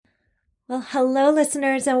Well, hello,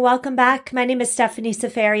 listeners, and welcome back. My name is Stephanie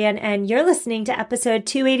Safarian, and you're listening to episode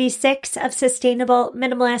 286 of Sustainable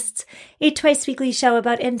Minimalists, a twice-weekly show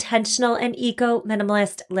about intentional and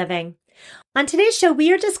eco-minimalist living. On today's show, we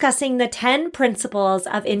are discussing the 10 principles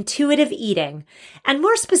of intuitive eating, and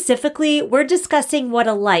more specifically, we're discussing what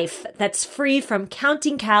a life that's free from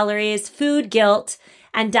counting calories, food guilt,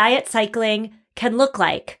 and diet cycling can look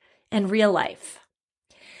like in real life.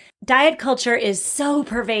 Diet culture is so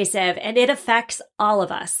pervasive and it affects all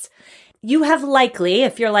of us. You have likely,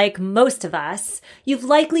 if you're like most of us, you've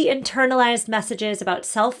likely internalized messages about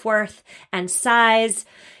self-worth and size.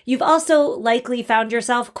 You've also likely found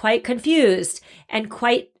yourself quite confused and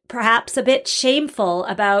quite perhaps a bit shameful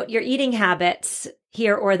about your eating habits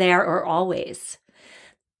here or there or always.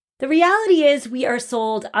 The reality is we are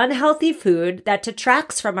sold unhealthy food that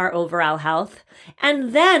detracts from our overall health,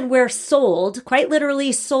 and then we're sold, quite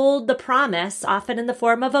literally sold the promise, often in the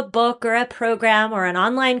form of a book or a program or an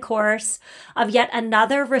online course, of yet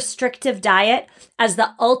another restrictive diet as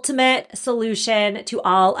the ultimate solution to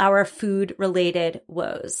all our food-related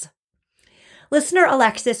woes. Listener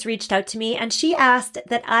Alexis reached out to me and she asked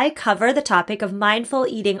that I cover the topic of mindful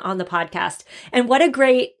eating on the podcast. And what a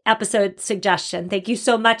great episode suggestion. Thank you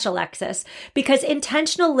so much, Alexis, because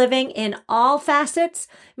intentional living in all facets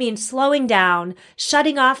means slowing down,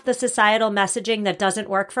 shutting off the societal messaging that doesn't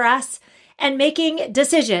work for us, and making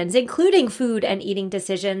decisions, including food and eating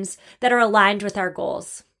decisions, that are aligned with our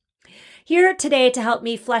goals. Here today to help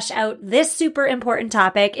me flesh out this super important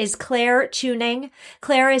topic is Claire Tuning.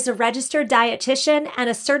 Claire is a registered dietitian and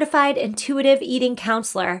a certified intuitive eating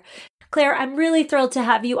counselor. Claire, I'm really thrilled to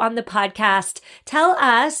have you on the podcast. Tell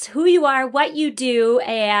us who you are, what you do,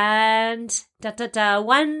 and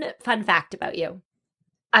one fun fact about you.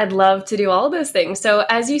 I'd love to do all of those things. So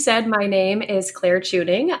as you said, my name is Claire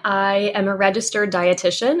Tuning. I am a registered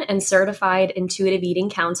dietitian and certified intuitive eating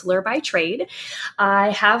counselor by trade.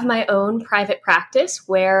 I have my own private practice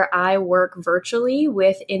where I work virtually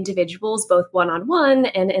with individuals, both one-on-one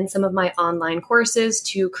and in some of my online courses,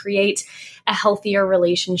 to create a healthier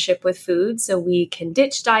relationship with food so we can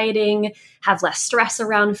ditch dieting, have less stress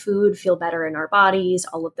around food, feel better in our bodies,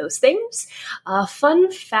 all of those things.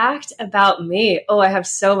 Fun fact about me. Oh, I have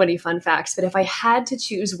so many fun facts, but if I had to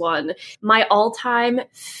choose one, my all-time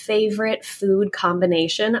favorite food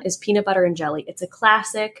combination is peanut butter and jelly. It's a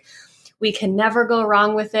classic. We can never go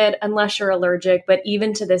wrong with it unless you're allergic, but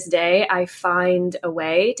even to this day, I find a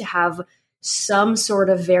way to have some sort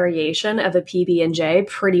of variation of a PB&J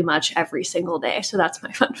pretty much every single day. So that's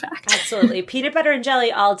my fun fact. Absolutely. Peanut butter and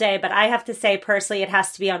jelly all day, but I have to say personally, it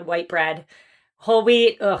has to be on white bread. Whole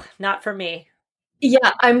wheat, not for me.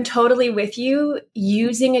 Yeah, I'm totally with you.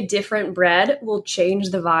 Using a different bread will change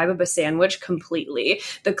the vibe of a sandwich completely.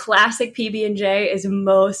 The classic PB&J is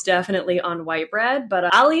most definitely on white bread,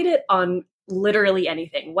 but I'll eat it on literally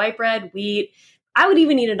anything. White bread, wheat. I would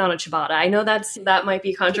even eat it on a ciabatta. I know that might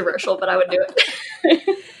be controversial, but I would do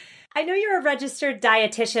it. I know you're a registered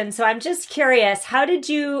dietitian, so I'm just curious, how did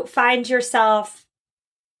you find yourself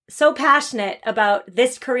so passionate about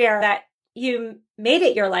this career that you made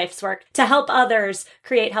it your life's work to help others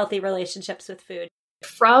create healthy relationships with food?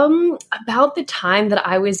 From about the time that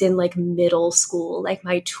I was in like middle school, like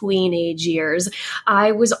my tweenage years,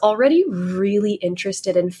 I was already really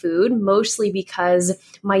interested in food, mostly because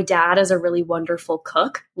my dad is a really wonderful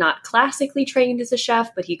cook, not classically trained as a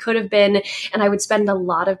chef, but he could have been. And I would spend a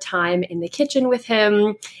lot of time in the kitchen with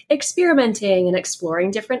him, experimenting and exploring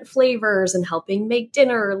different flavors and helping make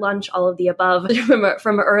dinner, lunch, all of the above.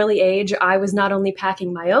 From an early age, I was not only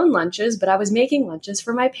packing my own lunches, but I was making lunches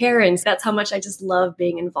for my parents. That's how much I just love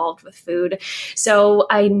being involved with food. So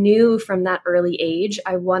I knew from that early age,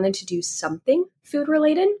 I wanted to do something food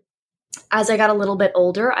related. As I got a little bit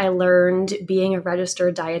older, I learned being a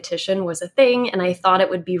registered dietitian was a thing, and I thought it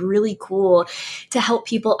would be really cool to help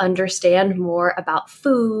people understand more about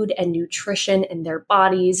food and nutrition in their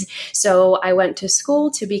bodies. So I went to school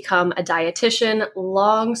to become a dietitian.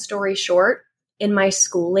 Long story short, in my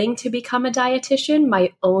schooling to become a dietitian,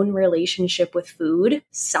 my own relationship with food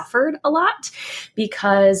suffered a lot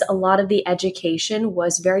because a lot of the education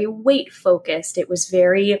was very weight focused. It was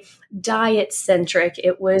very diet centric.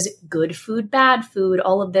 It was good food, bad food,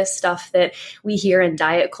 all of this stuff that we hear in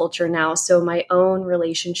diet culture now. So my own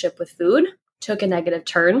relationship with food took a negative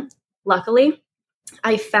turn. Luckily,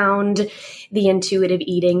 I found the intuitive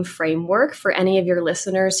eating framework. For any of your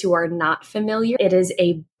listeners who are not familiar, it is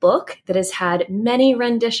a book that has had many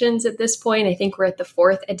renditions at this point. I think we're at the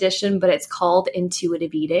 4th edition, but it's called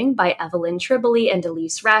Intuitive Eating by Evelyn Tribole and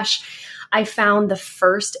Elise Resch. I found the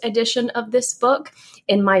first edition of this book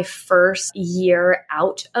in my first year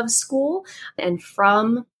out of school. And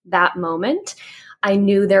from that moment, I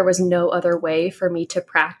knew there was no other way for me to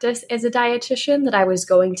practice as a dietitian, that I was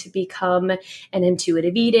going to become an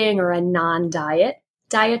intuitive eating or a non-diet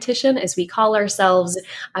dietitian, as we call ourselves.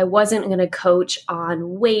 I wasn't going to coach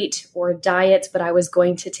on weight or diets, but I was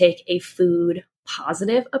going to take a food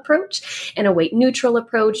positive approach and a weight neutral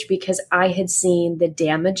approach, because I had seen the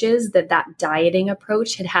damages that that dieting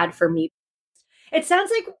approach had had for me. It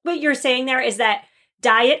sounds like what you're saying there is that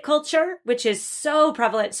diet culture, which is so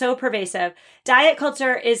prevalent, so pervasive, diet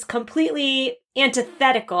culture is completely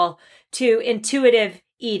antithetical to intuitive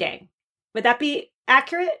eating. Would that be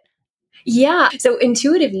accurate? Yeah. So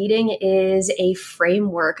intuitive eating is a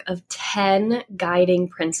framework of 10 guiding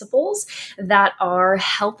principles that are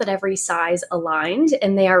health at every size aligned,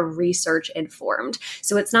 and they are research informed.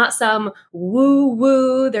 So it's not some woo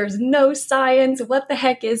woo, there's no science, what the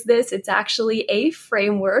heck is this? It's actually a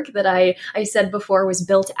framework that I said before was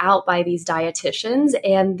built out by these dietitians.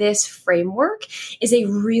 And this framework is a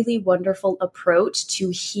really wonderful approach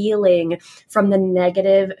to healing from the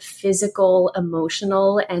negative physical,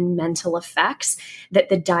 emotional, and mental effects that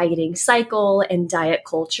the dieting cycle and diet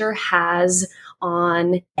culture has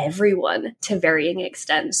on everyone to varying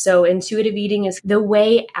extents. So intuitive eating is the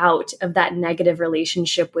way out of that negative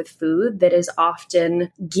relationship with food that is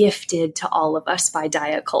often gifted to all of us by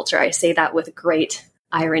diet culture. I say that with great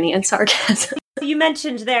irony and sarcasm. You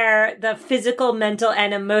mentioned there the physical, mental,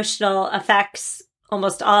 and emotional effects,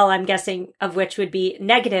 almost all, I'm guessing, of which would be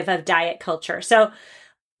negative of diet culture. So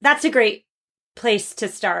that's a great place to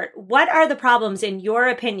start. What are the problems, in your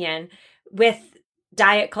opinion, with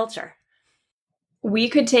diet culture? We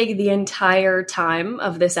could take the entire time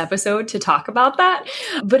of this episode to talk about that.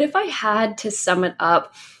 But if I had to sum it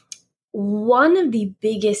up, one of the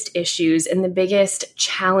biggest issues and the biggest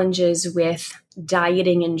challenges with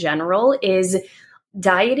dieting in general is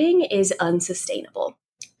dieting is unsustainable,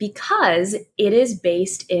 because it is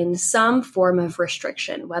based in some form of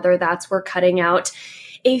restriction, whether that's we're cutting out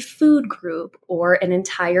a food group or an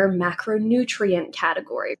entire macronutrient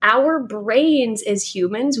category. Our brains as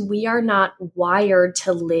humans, we are not wired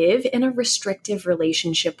to live in a restrictive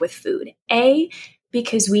relationship with food.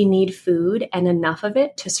 Because we need food and enough of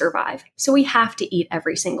it to survive. So we have to eat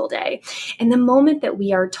every single day. And the moment that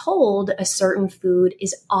we are told a certain food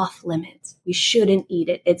is off limits, we shouldn't eat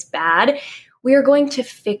it, it's bad, we are going to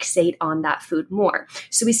fixate on that food more.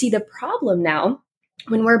 So we see the problem now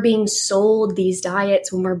when we're being sold these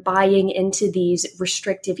diets, when we're buying into these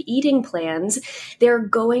restrictive eating plans, they're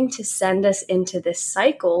going to send us into this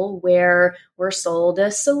cycle where we're sold a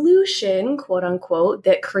solution, quote unquote,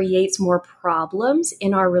 that creates more problems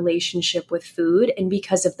in our relationship with food. And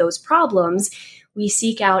because of those problems, we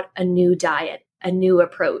seek out a new diet, a new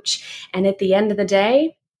approach. And at the end of the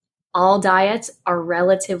day, all diets are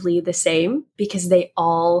relatively the same because they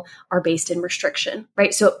all are based in restriction,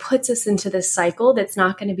 right? So it puts us into this cycle that's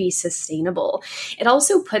not going to be sustainable. It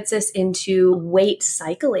also puts us into weight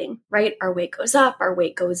cycling, right? Our weight goes up, our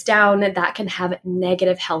weight goes down. That can have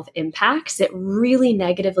negative health impacts. It really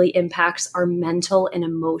negatively impacts our mental and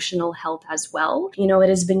emotional health as well. You know, it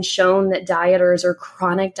has been shown that dieters, or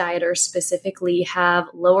chronic dieters specifically, have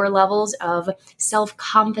lower levels of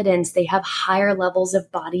self-confidence. They have higher levels of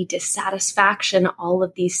body dissatisfaction, all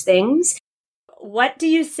of these things. What do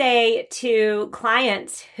you say to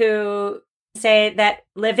clients who say that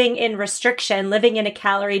living in restriction, living in a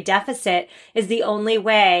calorie deficit is the only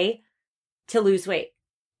way to lose weight?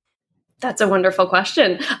 That's a wonderful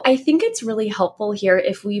question. I think it's really helpful here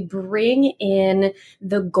if we bring in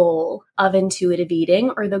the goal of intuitive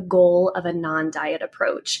eating or the goal of a non-diet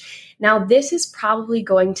approach. Now, this is probably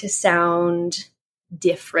going to sound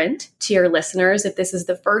different to your listeners if this is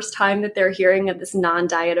the first time that they're hearing of this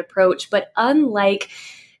non-diet approach. But unlike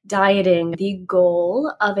dieting, the goal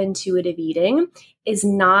of intuitive eating is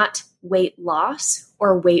not weight loss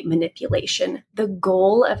or weight manipulation. The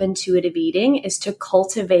goal of intuitive eating is to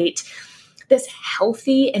cultivate this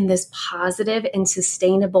healthy and this positive and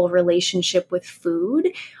sustainable relationship with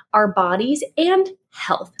food, our bodies, and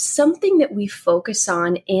health. Something that we focus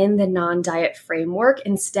on in the non-diet framework,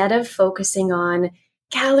 instead of focusing on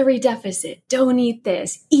calorie deficit, don't eat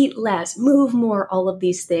this, eat less, move more, all of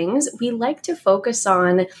these things, we like to focus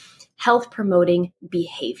on health promoting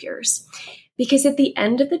behaviors. Because at the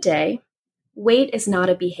end of the day, weight is not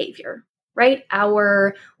a behavior, right?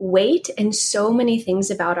 Our weight and so many things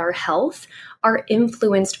about our health are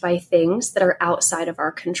influenced by things that are outside of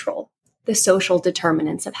our control, the social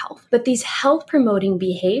determinants of health. But these health promoting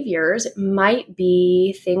behaviors might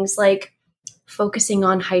be things like focusing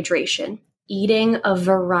on hydration, eating a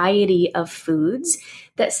variety of foods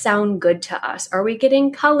that sound good to us. Are we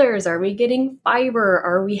getting colors? Are we getting fiber?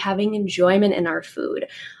 Are we having enjoyment in our food?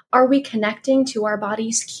 Are we connecting to our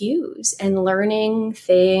body's cues and learning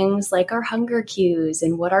things like our hunger cues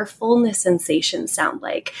and what our fullness sensations sound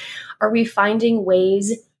like? Are we finding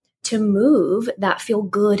ways to move that feel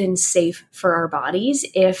good and safe for our bodies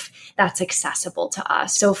if that's accessible to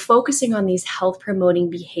us? So focusing on these health promoting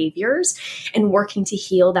behaviors and working to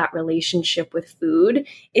heal that relationship with food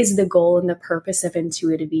is the goal and the purpose of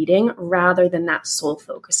intuitive eating rather than that sole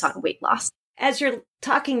focus on weight loss. As you're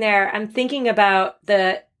talking there, I'm thinking about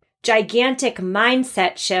the gigantic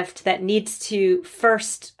mindset shift that needs to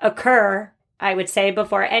first occur, I would say,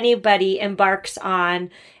 before anybody embarks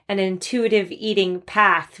on an intuitive eating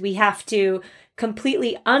path. We have to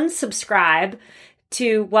completely unsubscribe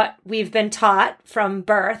to what we've been taught from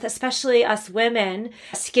birth, especially us women.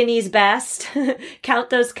 Skinny's best, count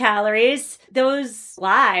those calories. Those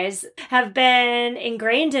lies have been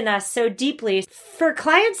ingrained in us so deeply. For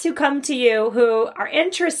clients who come to you who are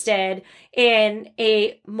interested in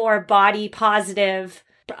a more body positive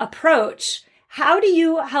approach, how do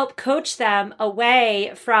you help coach them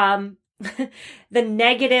away from the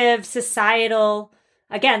negative societal,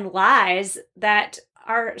 again, lies that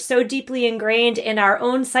are so deeply ingrained in our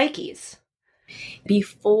own psyches?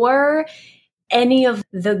 Before any of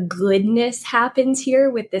the goodness happens here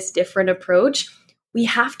with this different approach, we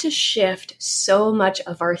have to shift so much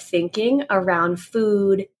of our thinking around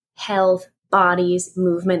food, health, bodies,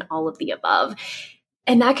 movement, all of the above.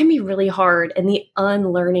 And that can be really hard, and the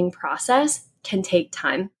unlearning process can take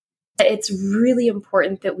time. It's really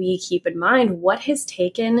important that we keep in mind what has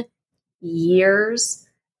taken years,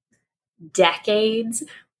 decades,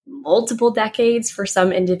 multiple decades for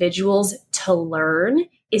some individuals to learn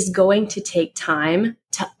is going to take time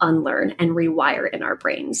to unlearn and rewire in our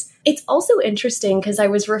brains. It's also interesting because I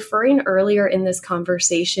was referring earlier in this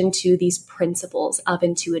conversation to these principles of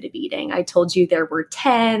intuitive eating. I told you there were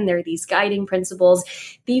 10, there are these guiding principles.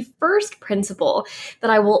 The first principle that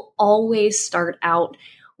I will always start out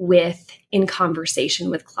with in conversation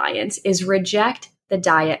with clients is reject the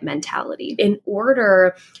diet mentality. In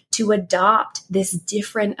order to adopt this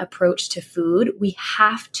different approach to food, we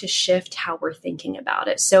have to shift how we're thinking about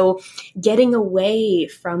it. So getting away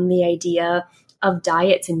from the idea of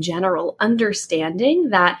diets in general, understanding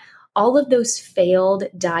that all of those failed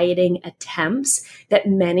dieting attempts that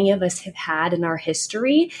many of us have had in our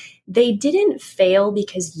history, they didn't fail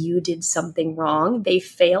because you did something wrong. They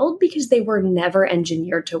failed because they were never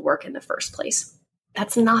engineered to work in the first place.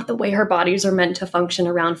 That's not the way our bodies are meant to function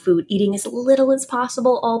around food, eating as little as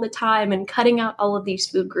possible all the time and cutting out all of these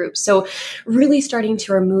food groups. So really starting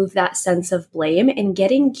to remove that sense of blame and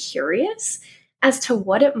getting curious as to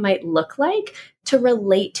what it might look like to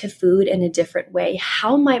relate to food in a different way.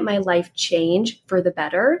 How might my life change for the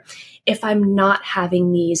better if I'm not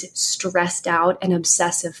having these stressed out and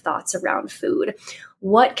obsessive thoughts around food?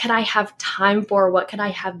 What could I have time for? What could I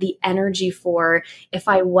have the energy for if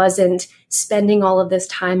I wasn't spending all of this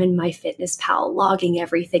time in MyFitnessPal, logging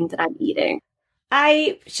everything that I'm eating?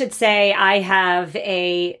 I should say I have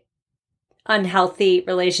a unhealthy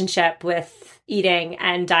relationship with eating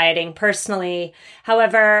and dieting personally.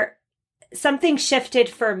 However, something shifted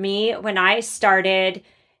for me when I started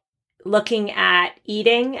looking at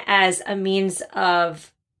eating as a means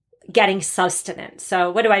of getting sustenance.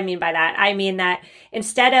 So what do I mean by that? I mean that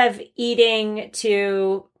instead of eating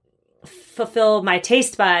to fulfill my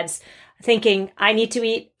taste buds, thinking I need to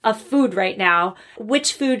eat a food right now,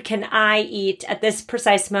 which food can I eat at this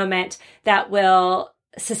precise moment that will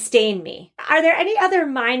sustain me? Are there any other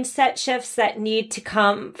mindset shifts that need to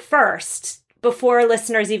come first before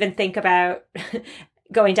listeners even think about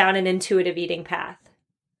going down an intuitive eating path?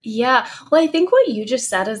 Yeah, well, I think what you just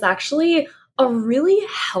said is actually a really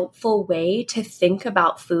helpful way to think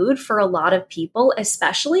about food for a lot of people,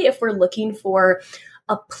 especially if we're looking for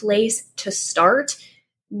a place to start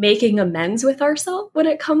making amends with ourselves when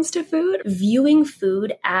it comes to food, viewing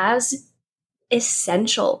food as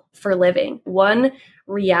essential for living. One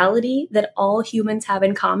reality that all humans have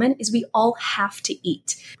in common is we all have to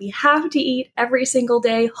eat. We have to eat every single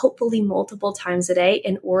day, hopefully multiple times a day,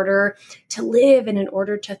 in order to live and in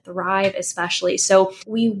order to thrive, especially. So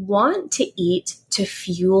we want to eat to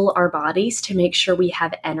fuel our bodies, to make sure we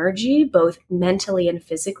have energy, both mentally and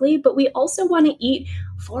physically, but we also want to eat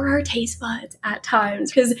for our taste buds at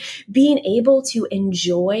times, because being able to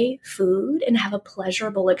enjoy food and have a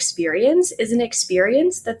pleasurable experience is an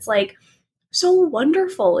experience that's like so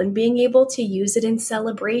wonderful, and being able to use it in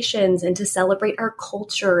celebrations and to celebrate our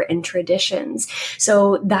culture and traditions.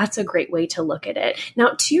 So that's a great way to look at it.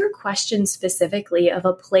 Now, to your question specifically of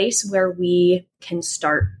a place where we can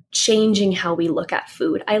start changing how we look at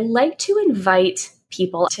food, I like to invite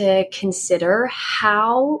people to consider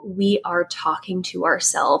how we are talking to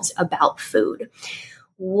ourselves about food.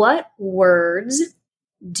 What words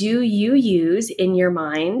do you use in your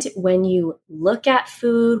mind when you look at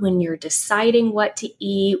food, when you're deciding what to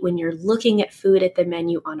eat, when you're looking at food at the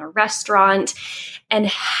menu on a restaurant? And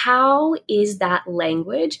how is that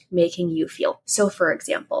language making you feel? So, for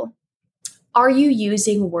example, are you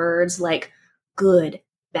using words like good,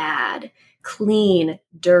 bad, clean,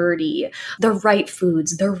 dirty, the right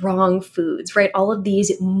foods, the wrong foods, right? All of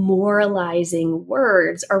these moralizing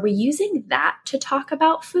words. Are we using that to talk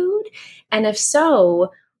about food? And if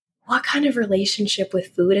so, what kind of relationship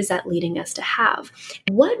with food is that leading us to have?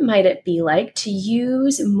 What might it be like to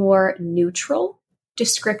use more neutral,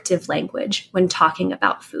 descriptive language when talking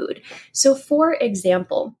about food? So, for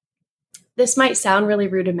example, this might sound really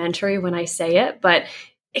rudimentary when I say it, but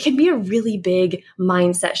it can be a really big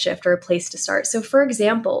mindset shift or a place to start. So, for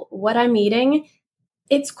example, what I'm eating,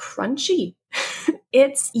 it's crunchy.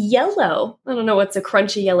 It's yellow. I don't know what's a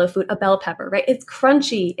crunchy yellow food, a bell pepper, right? It's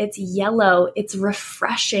crunchy, it's yellow, it's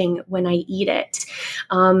refreshing when I eat it.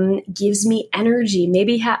 Gives me energy.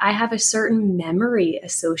 Maybe I have a certain memory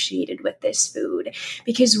associated with this food.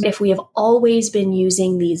 Because if we have always been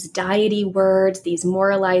using these diety words, these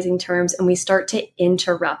moralizing terms, and we start to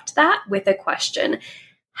interrupt that with a question,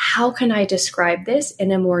 how can I describe this in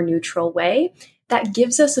a more neutral way? That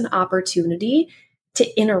gives us an opportunity to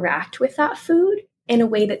interact with that food in a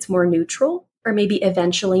way that's more neutral, or maybe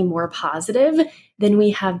eventually more positive than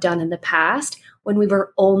we have done in the past when we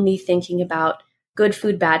were only thinking about good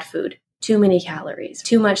food, bad food, too many calories,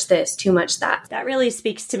 too much this, too much that. That really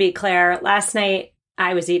speaks to me, Claire. Last night,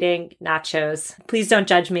 I was eating nachos. Please don't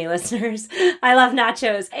judge me, listeners. I love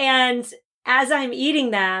nachos. And as I'm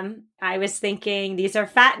eating them, I was thinking, these are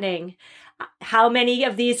fattening. How many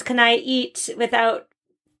of these can I eat without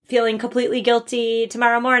feeling completely guilty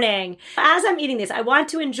tomorrow morning? As I'm eating these, I want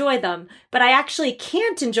to enjoy them, but I actually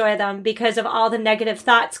can't enjoy them because of all the negative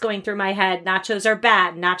thoughts going through my head. Nachos are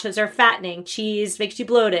bad. Nachos are fattening. Cheese makes you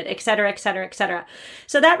bloated, et cetera, et cetera, et cetera.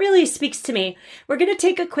 So that really speaks to me. We're going to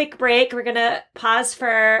take a quick break. We're going to pause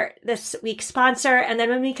for this week's sponsor. And then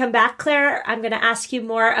when we come back, Claire, I'm going to ask you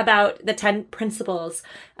more about the 10 principles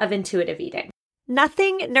of intuitive eating.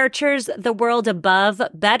 Nothing nurtures the world above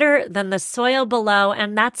better than the soil below,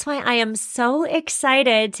 and that's why I am so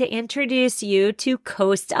excited to introduce you to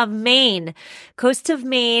Coast of Maine. Coast of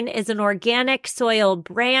Maine is an organic soil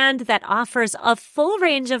brand that offers a full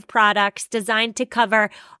range of products designed to cover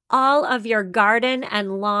all of your garden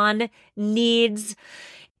and lawn needs.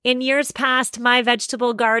 In years past, my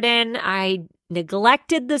vegetable garden, I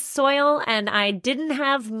neglected the soil and I didn't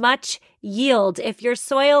have much yield. If your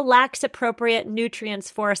soil lacks appropriate nutrients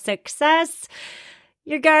for success,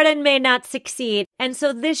 your garden may not succeed. And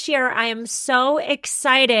so this year, I am so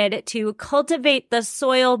excited to cultivate the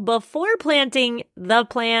soil before planting the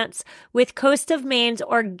plants with Coast of Maine's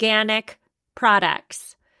organic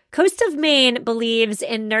products. Coast of Maine believes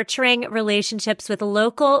in nurturing relationships with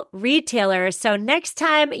local retailers. So next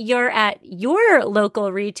time you're at your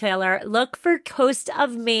local retailer, look for Coast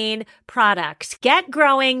of Maine products. Get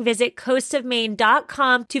growing. Visit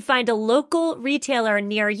coastofmaine.com to find a local retailer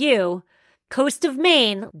near you.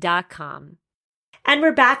 coastofmaine.com. And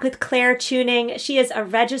we're back with Claire Tuning. She is a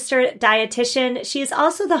registered dietitian. She is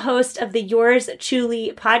also the host of the Yours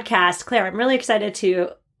Truly podcast. Claire, I'm really excited to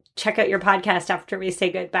check out your podcast after we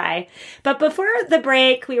say goodbye. But before the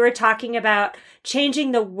break, we were talking about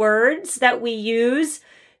changing the words that we use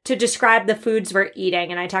to describe the foods we're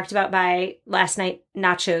eating. And I talked about my last night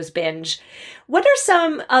nachos binge. What are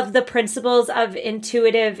some of the principles of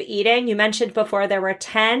intuitive eating? You mentioned before there were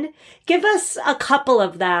 10. Give us a couple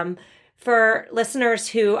of them for listeners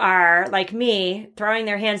who are like me, throwing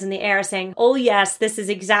their hands in the air saying, oh yes, this is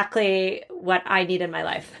exactly what I need in my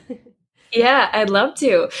life. Yeah, I'd love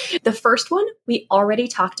to. The first one we already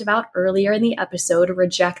talked about earlier in the episode,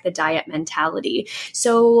 reject the diet mentality.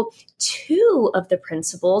 So two of the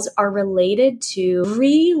principles are related to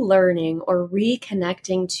relearning or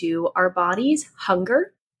reconnecting to our body's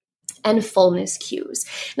hunger and fullness cues.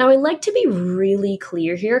 Now, I like to be really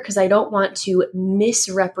clear here because I don't want to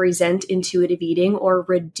misrepresent intuitive eating or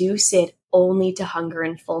reduce it only to hunger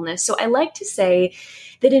and fullness. So I like to say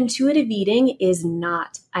that intuitive eating is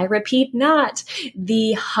not, I repeat, not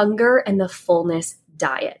the hunger and the fullness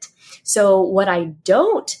diet. So what I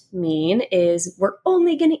don't mean is we're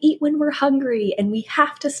only going to eat when we're hungry and we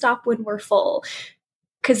have to stop when we're full,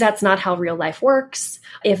 because that's not how real life works.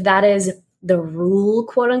 If that is the rule,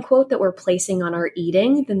 quote unquote, that we're placing on our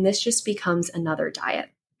eating, then this just becomes another diet.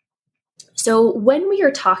 So when we are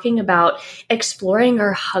talking about exploring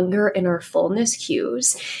our hunger and our fullness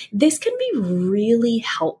cues, this can be really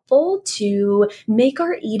helpful to make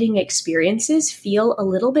our eating experiences feel a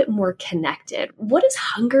little bit more connected. What does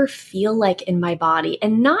hunger feel like in my body?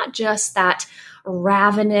 And not just that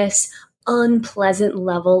ravenous, unpleasant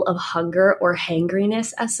level of hunger or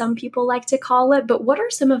hangriness, as some people like to call it, but what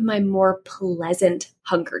are some of my more pleasant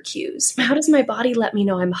hunger cues? How does my body let me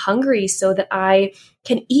know I'm hungry so that I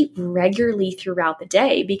can eat regularly throughout the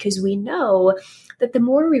day? Because we know that the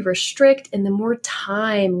more we restrict and the more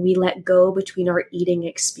time we let go between our eating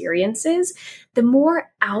experiences, the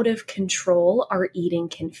more out of control our eating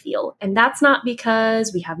can feel. And that's not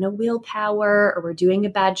because we have no willpower or we're doing a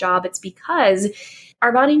bad job. It's because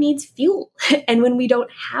our body needs fuel. And when we don't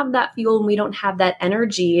have that fuel and we don't have that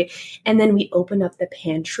energy, and then we open up the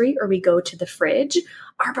pantry or we go to the fridge,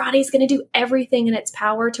 our body's going to do everything in its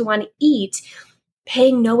power to want to eat,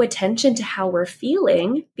 paying no attention to how we're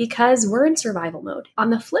feeling because we're in survival mode. On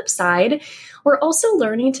the flip side, we're also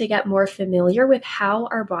learning to get more familiar with how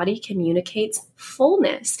our body communicates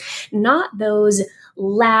fullness, not those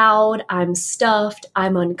loud, I'm stuffed,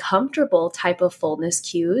 I'm uncomfortable type of fullness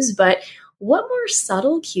cues, but what more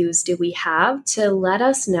subtle cues do we have to let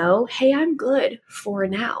us know, hey, I'm good for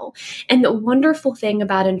now? And the wonderful thing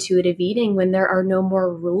about intuitive eating, when there are no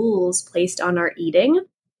more rules placed on our eating,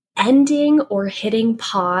 ending or hitting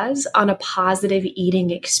pause on a positive eating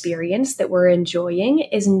experience that we're enjoying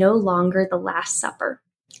is no longer the Last Supper,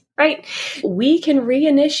 right? We can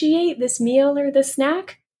reinitiate this meal or the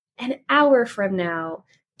snack an hour from now,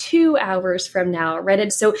 2 hours from now, right?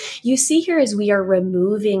 And so you see here, as we are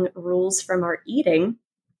removing rules from our eating,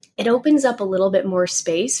 it opens up a little bit more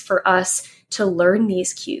space for us to learn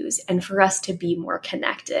these cues and for us to be more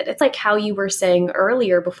connected. It's like how you were saying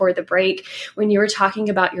earlier before the break, when you were talking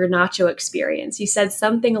about your nacho experience, you said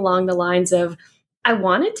something along the lines of, I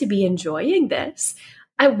wanted to be enjoying this.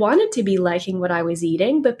 I wanted to be liking what I was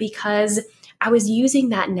eating, but because I was using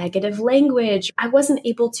that negative language, I wasn't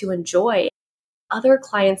able to enjoy. Other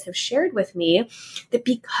clients have shared with me that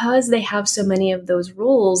because they have so many of those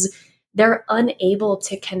rules, they're unable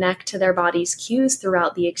to connect to their body's cues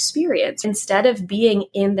throughout the experience. Instead of being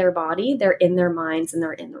in their body, they're in their minds and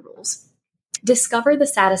they're in the rules. Discover the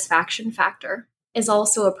satisfaction factor is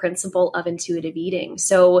also a principle of intuitive eating.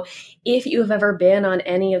 So if you have ever been on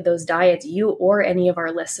any of those diets, you or any of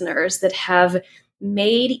our listeners that have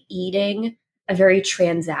made eating a very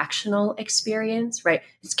transactional experience, right?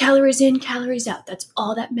 It's calories in, calories out. That's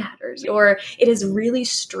all that matters. Or it has really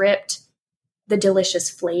stripped the delicious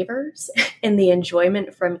flavors and the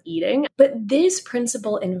enjoyment from eating. But this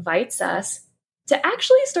principle invites us to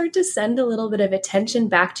actually start to send a little bit of attention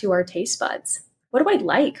back to our taste buds. What do I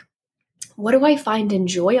like? What do I find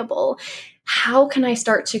enjoyable? How can I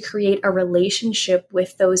start to create a relationship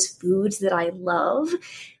with those foods that I love,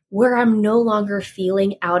 where I'm no longer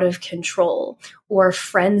feeling out of control or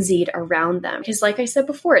frenzied around them? Because like I said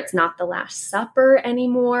before, it's not the Last Supper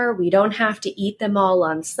anymore. We don't have to eat them all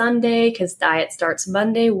on Sunday because diet starts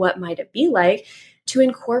Monday. What might it be like to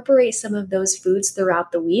incorporate some of those foods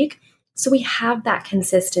throughout the week so we have that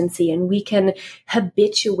consistency and we can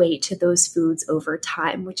habituate to those foods over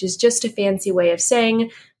time, which is just a fancy way of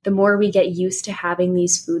saying the more we get used to having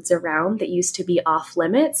these foods around that used to be off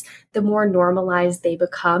limits, the more normalized they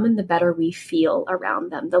become and the better we feel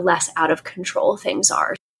around them, the less out of control things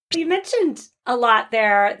are. You mentioned a lot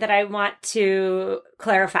there that I want to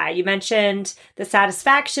clarify. You mentioned the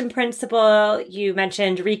satisfaction principle. You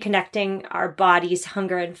mentioned reconnecting our body's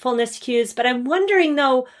hunger and fullness cues. But I'm wondering,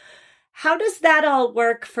 though, how does that all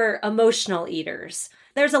work for emotional eaters?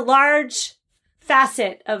 There's a large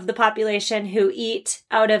facet of the population who eat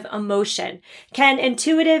out of emotion. Can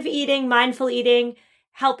intuitive eating, mindful eating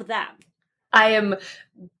help them? I am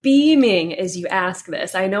beaming as you ask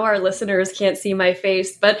this. I know our listeners can't see my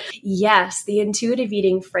face, but yes, the intuitive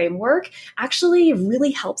eating framework actually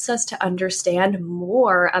really helps us to understand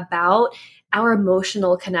more about our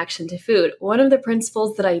emotional connection to food. One of the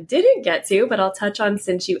principles that I didn't get to, but I'll touch on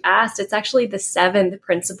since you asked, it's actually the 7th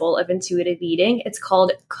principle of intuitive eating. It's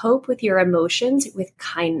called cope with your emotions with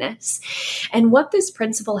kindness. And what this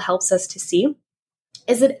principle helps us to see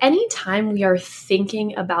is that anytime we are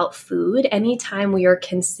thinking about food, anytime we are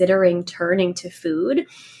considering turning to food,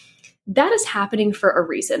 that is happening for a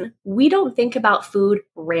reason. We don't think about food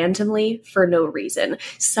randomly for no reason.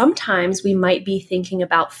 Sometimes we might be thinking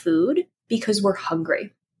about food because we're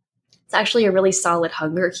hungry. It's actually a really solid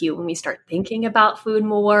hunger cue when we start thinking about food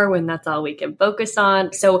more, when that's all we can focus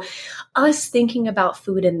on. So us thinking about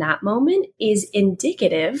food in that moment is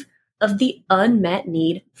indicative of the unmet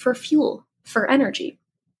need for fuel, for energy.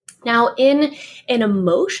 Now, in an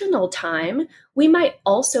emotional time, we might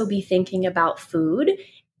also be thinking about food,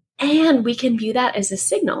 and we can view that as a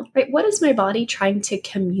signal, right? What is my body trying to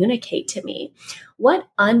communicate to me? What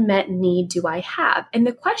unmet need do I have? And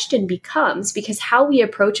the question becomes, because how we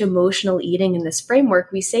approach emotional eating in this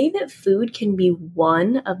framework, we say that food can be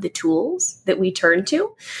one of the tools that we turn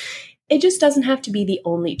to. It just doesn't have to be the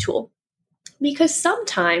only tool. Because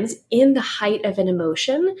sometimes in the height of an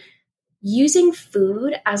emotion, using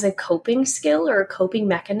food as a coping skill or a coping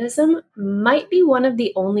mechanism might be one of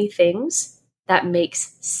the only things that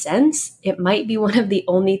makes sense. It might be one of the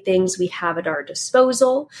only things we have at our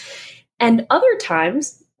disposal. And other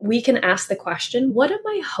times we can ask the question, what am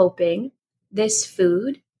I hoping this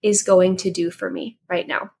food is going to do for me right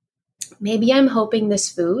now? Maybe I'm hoping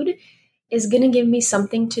this food is going to give me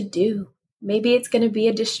something to do. Maybe it's going to be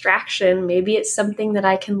a distraction. Maybe it's something that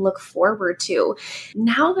I can look forward to.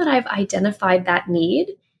 Now that I've identified that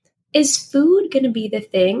need, is food going to be the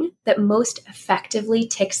thing that most effectively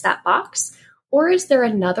ticks that box? Or is there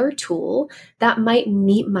another tool that might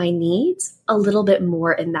meet my needs a little bit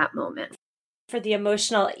more in that moment? For the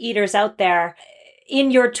emotional eaters out there,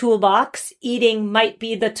 in your toolbox, eating might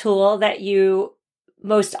be the tool that you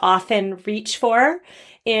most often reach for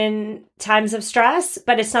in times of stress,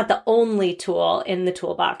 but it's not the only tool in the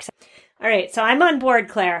toolbox. All right, so I'm on board,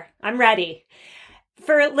 Claire. I'm ready.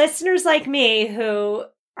 For listeners like me who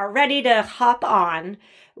are ready to hop on,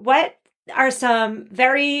 what are some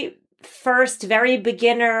very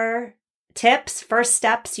beginner tips, first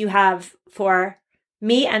steps you have for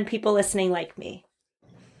me and people listening like me?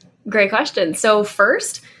 Great question. So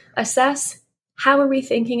first, assess, how are we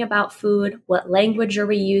thinking about food? What language are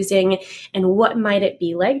we using? And what might it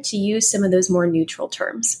be like to use some of those more neutral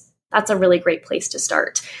terms? That's a really great place to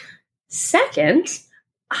start. Second,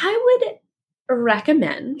 I would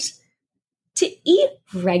recommend to eat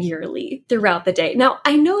regularly throughout the day. Now,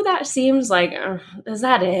 I know that seems like, is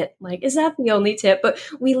that it? Like, is that the only tip? But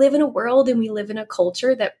we live in a world and we live in a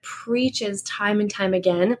culture that preaches time and time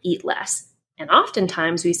again, eat less. And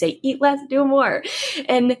oftentimes we say, eat less, do more.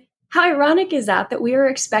 And how ironic is that we are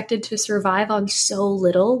expected to survive on so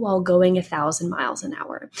little while going 1,000 miles an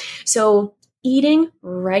hour? So eating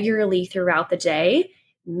regularly throughout the day,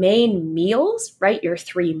 main meals, right? Your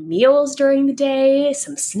 3 meals during the day,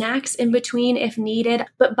 some snacks in between if needed.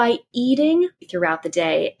 But by eating throughout the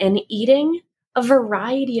day and eating a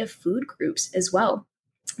variety of food groups as well,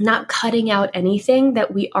 not cutting out anything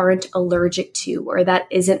that we aren't allergic to or that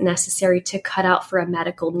isn't necessary to cut out for a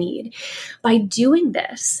medical need. By doing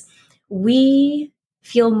this, we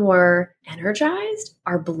feel more energized.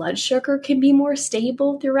 Our blood sugar can be more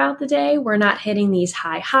stable throughout the day. We're not hitting these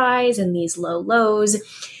high highs and these low lows.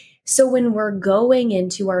 So when we're going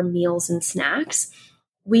into our meals and snacks,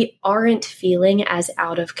 we aren't feeling as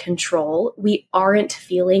out of control. We aren't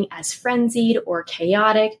feeling as frenzied or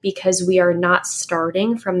chaotic because we are not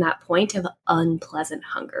starting from that point of unpleasant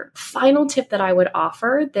hunger. Final tip that I would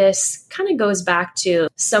offer, this kind of goes back to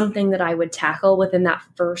something that I would tackle within that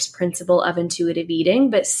first principle of intuitive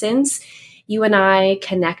eating. But since you and I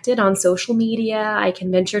connected on social media, I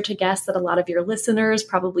can venture to guess that a lot of your listeners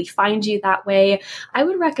probably find you that way. I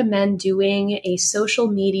would recommend doing a social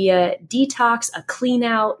media detox, a clean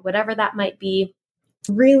out, whatever that might be.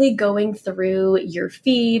 Really going through your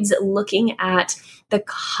feeds, looking at the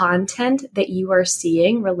content that you are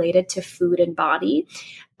seeing related to food and body,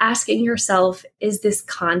 asking yourself, is this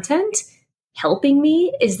content helping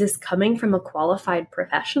me? Is this coming from a qualified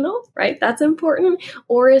professional, right? That's important.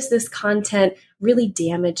 Or is this content really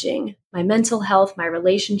damaging my mental health, my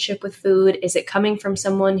relationship with food? Is it coming from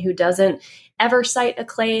someone who doesn't ever cite a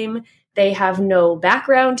claim? They have no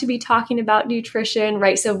background to be talking about nutrition,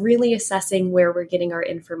 right? So really assessing where we're getting our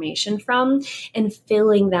information from and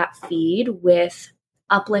filling that feed with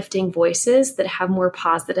uplifting voices that have more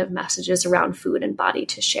positive messages around food and body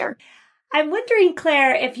to share. I'm wondering,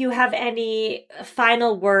 Claire, if you have any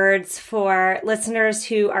final words for listeners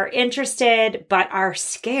who are interested but are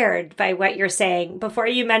scared by what you're saying. Before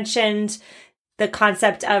you mentioned the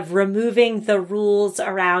concept of removing the rules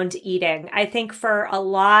around eating. I think for a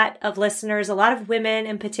lot of listeners, a lot of women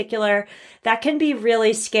in particular, that can be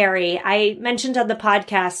really scary. I mentioned on the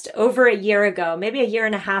podcast over a year ago, maybe a year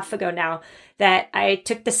and a half ago now, that I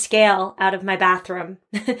took the scale out of my bathroom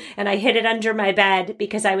and I hid it under my bed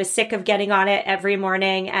because I was sick of getting on it every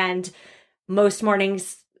morning and most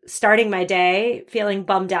mornings starting my day feeling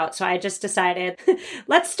bummed out. So I just decided,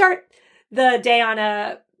 let's start the day on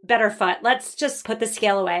a better foot. Let's just put the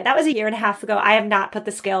scale away. That was a year and a half ago. I have not put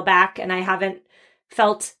the scale back and I haven't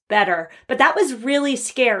felt better. But that was really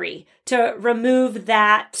scary to remove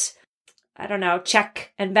that, I don't know,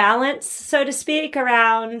 check and balance, so to speak,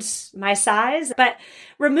 around my size. But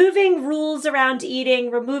removing rules around eating,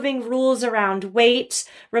 removing rules around weight,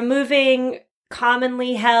 removing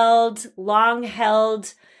commonly held, long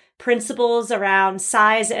held principles around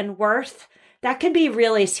size and worth, that can be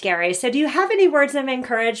really scary. So do you have any words of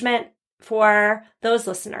encouragement for those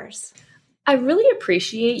listeners? I really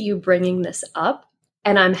appreciate you bringing this up.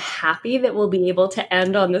 And I'm happy that we'll be able to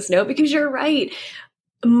end on this note because you're right.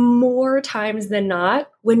 More times than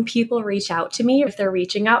not, when people reach out to me, if they're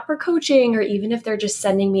reaching out for coaching, or even if they're just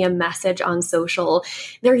sending me a message on social,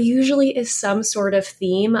 there usually is some sort of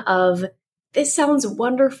theme of, this sounds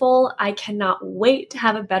wonderful. I cannot wait to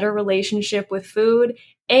have a better relationship with food.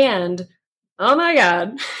 And oh my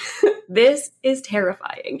God, this is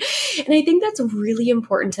terrifying. And I think that's really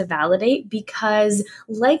important to validate because,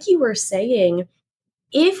 like you were saying,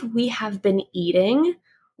 if we have been eating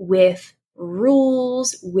with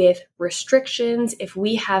rules, with restrictions, if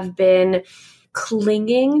we have been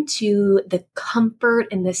clinging to the comfort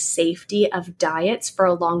and the safety of diets for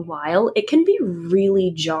a long while, it can be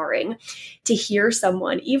really jarring to hear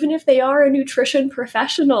someone, even if they are a nutrition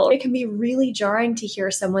professional, it can be really jarring to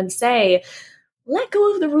hear someone say, let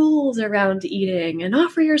go of the rules around eating and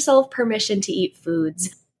offer yourself permission to eat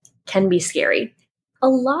foods. Can be scary. A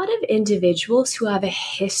lot of individuals who have a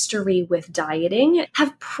history with dieting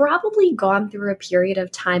have probably gone through a period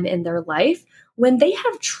of time in their life when they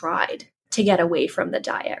have tried to get away from the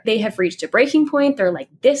diet. They have reached a breaking point. They're like,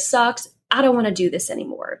 this sucks. I don't want to do this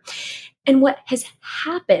anymore. And what has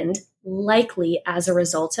happened likely as a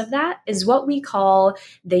result of that is what we call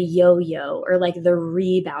the yo-yo, or like the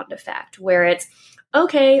rebound effect, where it's,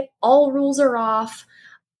 okay, all rules are off.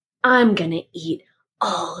 I'm going to eat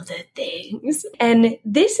all the things. And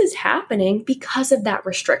this is happening because of that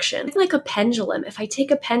restriction. It's like a pendulum. If I take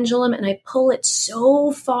a pendulum and I pull it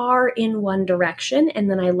so far in one direction and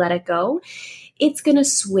then I let it go, it's going to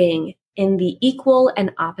swing in the equal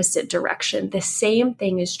and opposite direction. The same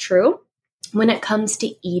thing is true when it comes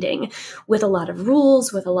to eating, with a lot of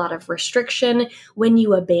rules, with a lot of restriction. When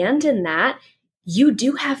you abandon that, you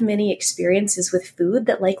do have many experiences with food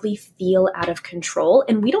that likely feel out of control.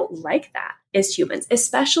 And we don't like that as humans,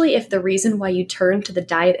 especially if the reason why you turned to the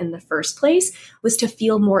diet in the first place was to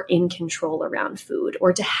feel more in control around food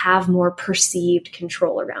or to have more perceived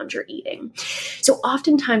control around your eating. So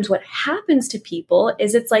oftentimes what happens to people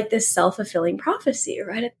is it's like this self-fulfilling prophecy,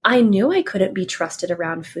 right? I knew I couldn't be trusted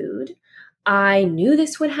around food. I knew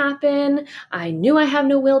this would happen. I knew I have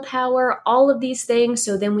no willpower, all of these things.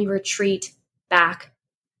 So then we retreat back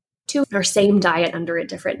to our same diet under a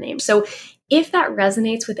different name. So if that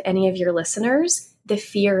resonates with any of your listeners, the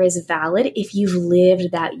fear is valid if you've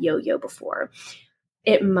lived that yo-yo before.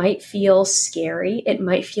 It might feel scary. It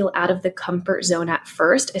might feel out of the comfort zone at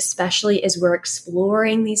first, especially as we're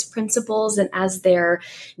exploring these principles and as they're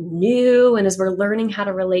new and as we're learning how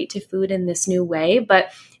to relate to food in this new way.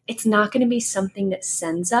 But it's not going to be something that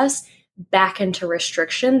sends us back into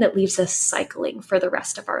restriction that leaves us cycling for the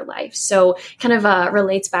rest of our life. So kind of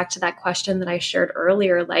relates back to that question that I shared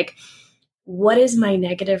earlier, like, what is my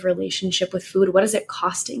negative relationship with food? What is it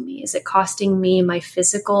costing me? Is it costing me my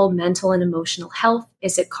physical, mental, and emotional health?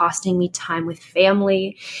 Is it costing me time with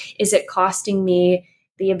family? Is it costing me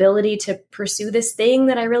the ability to pursue this thing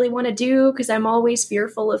that I really want to do because I'm always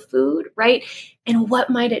fearful of food, right? And what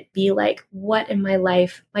might it be like? What in my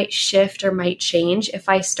life might shift or might change if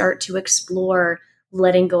I start to explore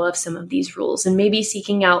letting go of some of these rules and maybe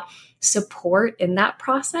seeking out support in that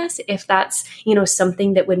process, if that's,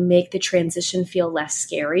 something that would make the transition feel less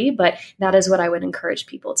scary. But that is what I would encourage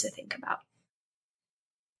people to think about.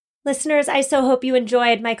 Listeners, I so hope you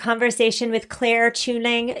enjoyed my conversation with Claire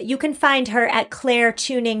Tuning. You can find her at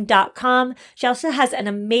clairetuning.com. She also has an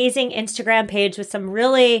amazing Instagram page with some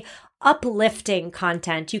really uplifting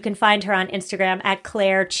content. You can find her on Instagram at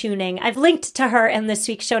Claire Tuning. I've linked to her in this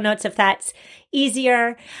week's show notes if that's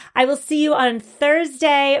easier. I will see you on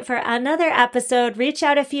Thursday for another episode. Reach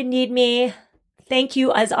out if you need me. Thank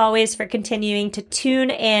you, as always, for continuing to tune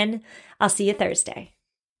in. I'll see you Thursday.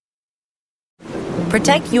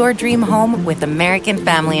 Protect your dream home with American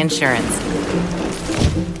Family Insurance.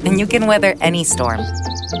 And you can weather any storm.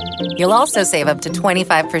 You'll also save up to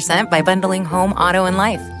 25% by bundling home, auto, and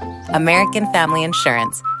life. American Family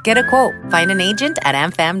Insurance. Get a quote. Find an agent at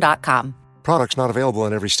amfam.com. Products not available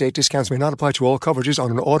in every state. Discounts may not apply to all coverages on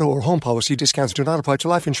an auto or home policy. Discounts do not apply to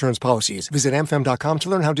life insurance policies. Visit amfam.com to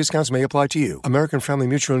learn how discounts may apply to you. American Family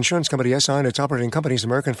Mutual Insurance Company, SI, and its operating companies,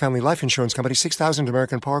 American Family Life Insurance Company, 6000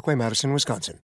 American Parkway, Madison, Wisconsin.